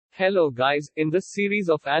Hello guys, in this series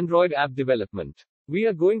of Android app development, we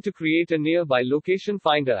are going to create a nearby location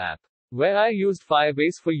finder app, where I used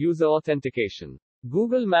Firebase for user authentication,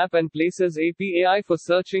 Google Map and Places API for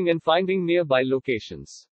searching and finding nearby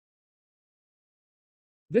locations.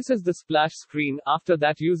 This is the splash screen. After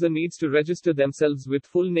that, user needs to register themselves with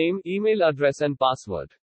full name, email address and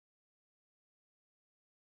password.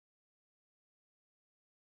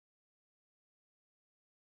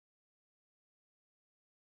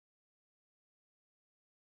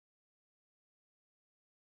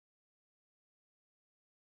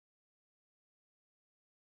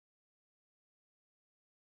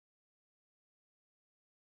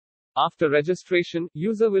 After registration,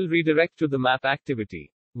 user will redirect to the map activity,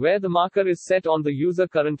 where the marker is set on the user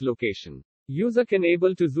current location. User can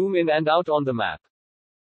able to zoom in and out on the map.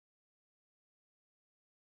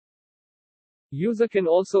 User can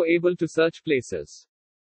also able to search places.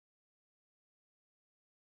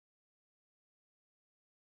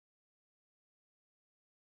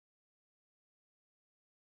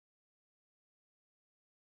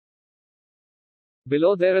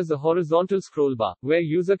 Below there is a horizontal scroll bar, where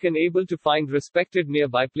user can able to find respected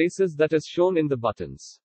nearby places that is shown in the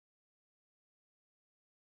buttons.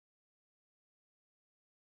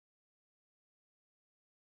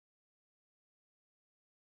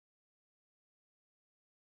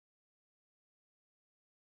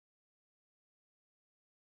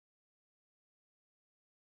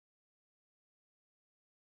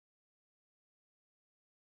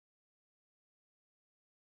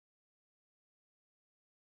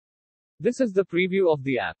 This is the preview of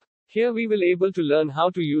the app. Here we will able to learn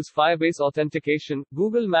how to use Firebase authentication,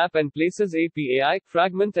 Google Map and Places API,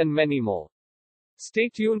 fragment and many more. Stay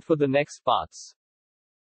tuned for the next parts.